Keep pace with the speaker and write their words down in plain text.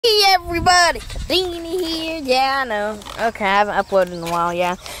everybody? Kadini here. Yeah, I know. Okay, I haven't uploaded in a while,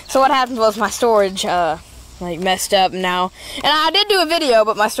 yeah. So what happened was my storage, like, messed up now. And I did do a video,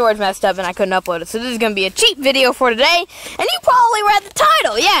 but my storage messed up and I couldn't upload it. So this is going to be a cheap video for today. And you probably read the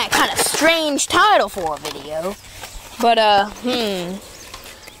title. Yeah, kind of strange title for a video. But, oh,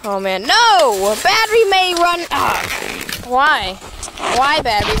 man. No! Battery may run... why? Why,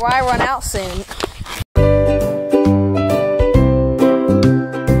 battery? Why run out soon?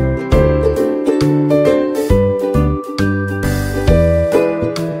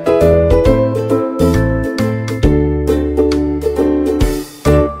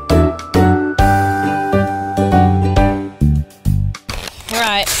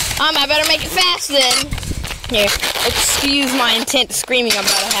 I better make it fast then. Here, excuse my intense screaming I'm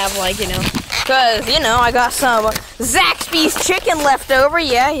about to have, like, you know. Because, you know, I got some Zaxby's chicken left over.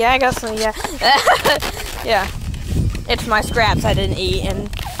 Yeah, I got some, yeah. Yeah. It's my scraps I didn't eat. And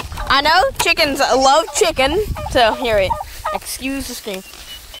I know chickens love chicken. So, here, excuse the scream.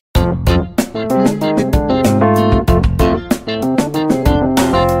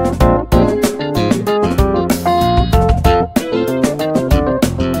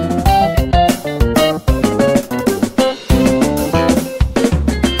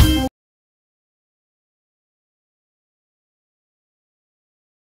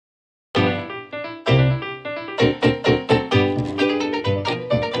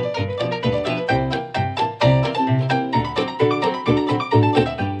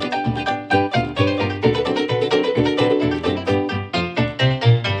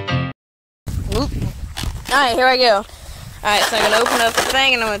 Alright, here I go. Alright, so I'm going to open up the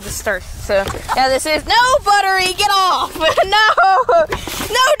thing and I'm going to just start. So, yeah, this is... No, Buttery, get off! No!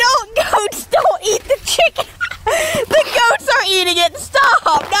 No, don't, goats! Don't eat the chicken! The goats are eating it!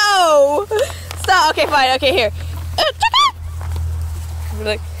 Stop! No! Stop! Okay, fine. Okay, here. Chicken!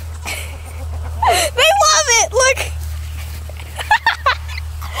 Look. They love it! Look!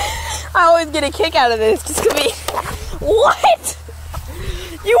 I always get a kick out of this. Just to be... What?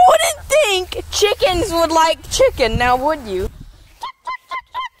 You wouldn't think chickens would like chicken, now would you?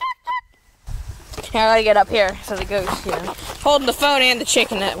 Here, I gotta get up here so the ghost, you know, holding the phone and the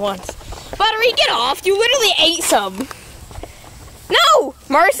chicken at once. Buttery, get off! You literally ate some. No!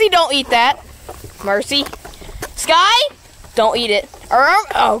 Mercy, don't eat that. Mercy. Sky, don't eat it.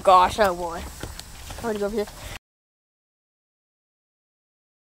 Oh gosh, oh boy. I'm gonna go over here.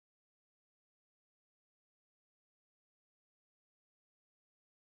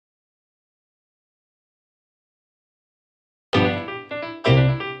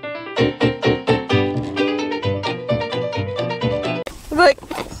 Look.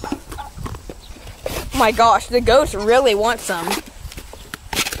 Oh my gosh, the ghost really wants some.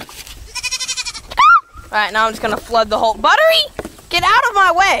 Alright, now I'm just gonna flood the whole... Buttery! Get out of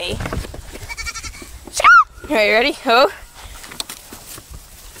my way! Are you ready? Oh.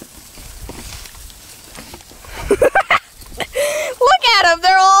 Look at them!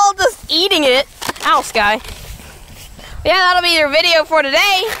 They're all just eating it. Ow, Sky. Yeah, that'll be your video for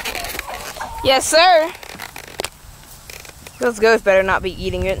today. Yes, sir. Those ghosts better not be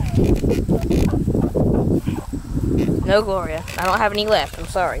eating it. No, Gloria. I don't have any left. I'm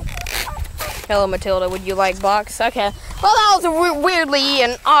sorry. Hello, Matilda. Would you like box? Okay. Well, that was a weirdly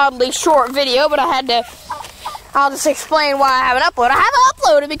and oddly short video, but I'll just explain why I haven't uploaded. I haven't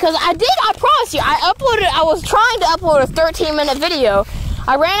uploaded because I promise you, I was trying to upload a 13-minute video.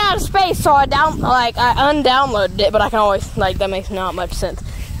 I ran out of space, so I undownloaded it, but I can always, like, that makes not much sense.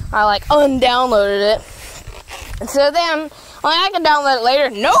 I, undownloaded it. And so then... I can download it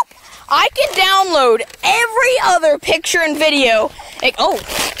later. Nope. I can download every other picture and video.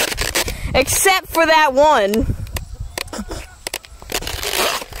 Except for that one.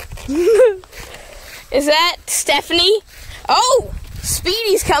 Is that Stephanie? Oh,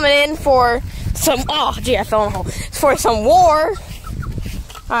 Speedy's coming in for some... Oh, gee, I fell in a hole. For some war.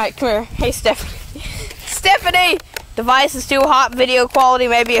 Alright, come here. Hey, Stephanie. Stephanie! Device is too hot. Video quality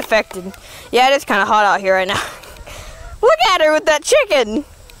may be affected. Yeah, it is kind of hot out here right now. Look at her with that chicken.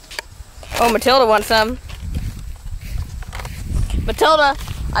 Oh, Matilda wants some. Matilda,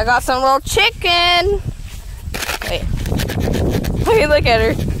 I got some little chicken. Wait. Hey, look at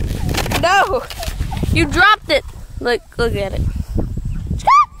her. No, you dropped it. Look at it.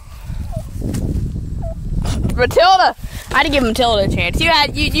 Matilda, I had to give Matilda a chance.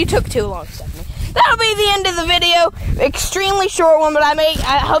 You took too long, Stephanie. That'll be the end of the video. Extremely short one, but I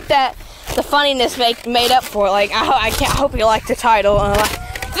hope that the funniness made up for it. Like, I hope you like the title. I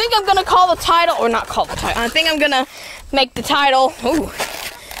think I'm gonna call the title, or not call the title. I think I'm gonna make the title. Ooh,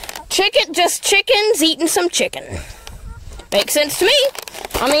 just chickens eating some chicken. Makes sense to me.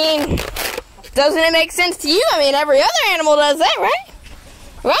 I mean, doesn't it make sense to you? I mean, every other animal does that, right?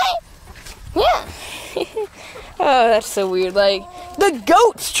 Right? Yeah. Oh, that's so weird. Like, the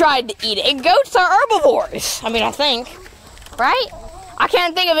goats tried to eat it. And goats are herbivores. I mean, I think. Right? I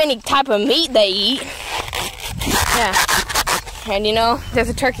can't think of any type of meat they eat. Yeah. And, you know, there's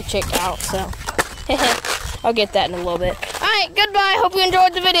a turkey chick out, so. I'll get that in a little bit. Alright, goodbye. Hope you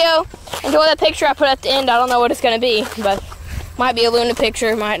enjoyed the video. Enjoy that picture I put at the end. I don't know what it's going to be, but might be a Luna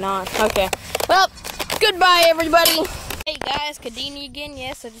picture, might not. Okay. Well, goodbye, everybody. Hey, guys, Kadini again.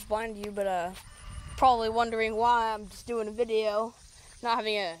 Yes, I just blinded you, but, probably wondering why I'm just doing a video. Not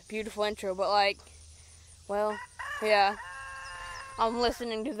having a beautiful intro, but, like, well, yeah. I'm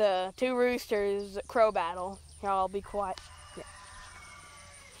listening to the two roosters crow battle. Y'all be quiet. Yeah.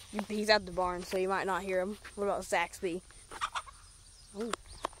 He's at the barn, so you might not hear him. What about Zaxby? Ooh.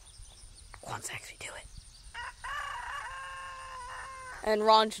 Come on, Zaxby, do it. And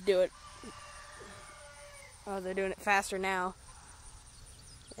Ron should do it. Oh, they're doing it faster now.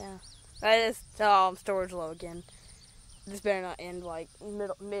 Yeah. That is. Oh, I'm storage low again. This better not end like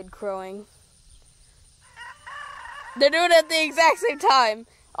mid crowing. They're doing it at the exact same time.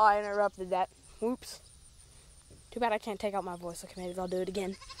 Oh, I interrupted that. Whoops. Too bad I can't take out my voice. Okay, maybe I'll do it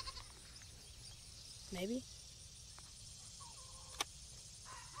again. Maybe?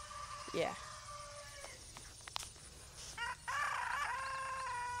 Yeah.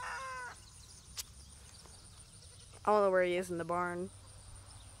 I don't know where he is in the barn.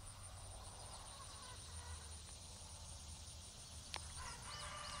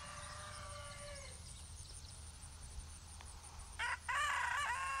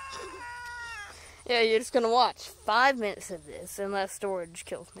 Yeah, you're just gonna watch 5 minutes of this unless storage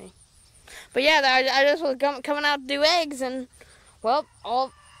kills me. But yeah, I just was coming out to do eggs, and well,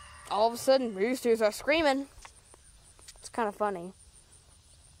 all of a sudden roosters are screaming. It's kind of funny.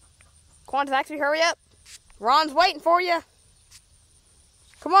 Come on, Zaxby, hurry up! Ron's waiting for you.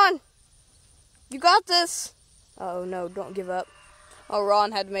 Come on, you got this. Oh no, don't give up. Oh,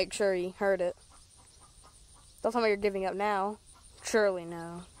 Ron had to make sure he heard it. Don't tell me you're giving up now. Surely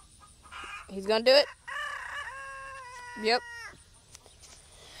no. He's gonna do it? Yep.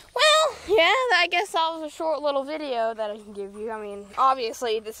 Well, yeah, I guess that was a short little video that I can give you. I mean,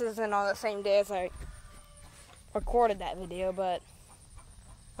 obviously, this isn't on the same day as I recorded that video, but...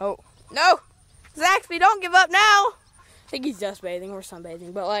 Oh, no! Zaxby, don't give up now! I think he's just bathing or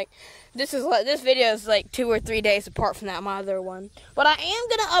sunbathing, but, like, this video is, like, 2 or 3 days apart from that, my other one. But I am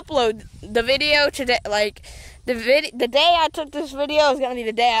gonna upload the video today, like... The day I took this video is going to be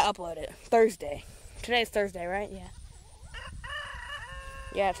the day I upload it. Thursday. Today's Thursday, right? Yeah.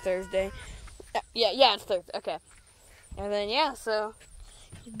 Yeah, it's Thursday. Yeah, it's Thursday. Okay. And then, yeah, so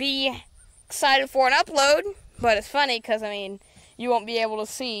be excited for an upload. But it's funny because, I mean, you won't be able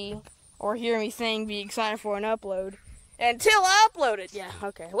to see or hear me saying be excited for an upload until I upload it. Yeah,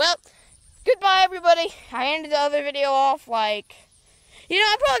 okay. Well, goodbye, everybody. I ended the other video off like... You know,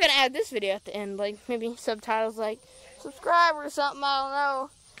 I'm probably going to add this video at the end, like, maybe subtitles like, subscribe or something, I don't know.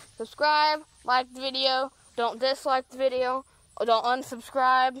 Subscribe, like the video, don't dislike the video, or don't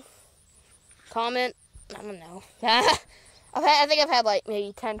unsubscribe, comment, I don't know. I think I've had, like,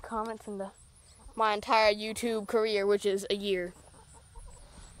 maybe 10 comments in my entire YouTube career, which is a year.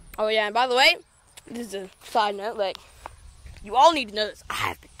 Oh, yeah, and by the way, this is a side note, like, you all need to know this.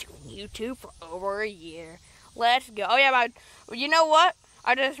 I've been doing YouTube for over a year. Let's go. Oh, yeah, you know what?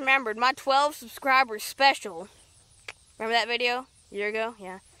 I just remembered my 12 subscribers special. Remember that video a year ago?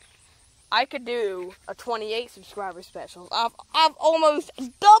 Yeah. I could do a 28 subscriber special. I've almost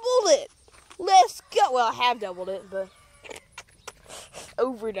doubled it. Let's go. Well, I have doubled it, but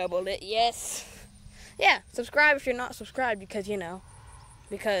over doubled it. Yes. Yeah. Subscribe if you're not subscribed, because you know,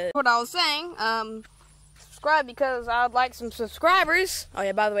 because what I was saying. Subscribe because I'd like some subscribers. Oh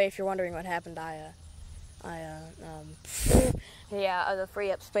yeah. By the way, if you're wondering what happened, yeah, the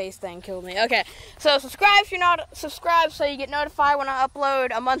free up space thing killed me. Okay, so subscribe if you're not subscribed so you get notified when I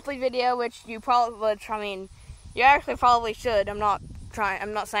upload a monthly video, which you probably, I mean, you actually probably should. I'm not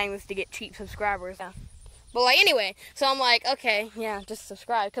saying this to get cheap subscribers. Yeah. But, like, anyway, so I'm like, okay, yeah, just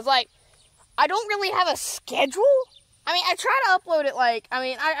subscribe. Because, like, I don't really have a schedule. I mean, I try to upload it, like, I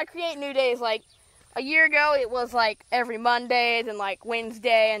mean, I create new days, like, a year ago it was, like, every Monday, then, like,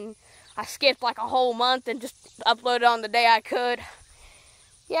 Wednesday, and I skipped like a whole month and just uploaded on the day I could.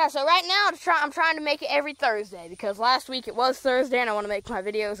 Yeah, so right now I'm trying to make it every Thursday, because last week it was Thursday and I want to make my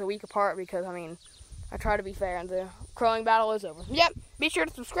videos a week apart because, I mean, I try to be fair and the crowing battle is over. Yep, be sure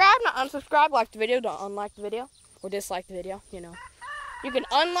to subscribe, not unsubscribe, like the video, don't unlike the video, or dislike the video, you know. You can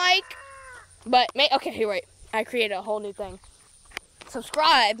unlike, but, okay, here, wait, I created a whole new thing.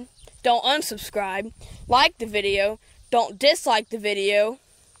 subscribe, don't unsubscribe, like the video, don't dislike the video,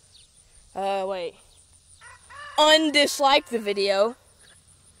 undislike the video,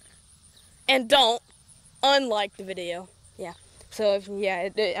 and don't unlike the video. Yeah. So,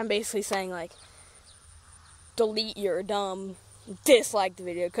 I'm basically saying, like, delete your dumb dislike the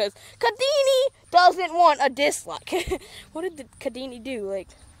video, because Kadini doesn't want a dislike. What did Kadini do? Like,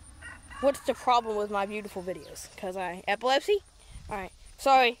 what's the problem with my beautiful videos? Because epilepsy? Alright.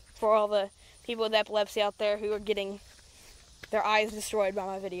 Sorry for all the people with epilepsy out there who are getting their eyes destroyed by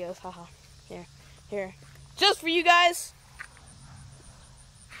my videos. Haha. Here. Just for you guys.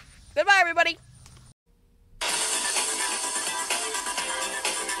 Goodbye, everybody.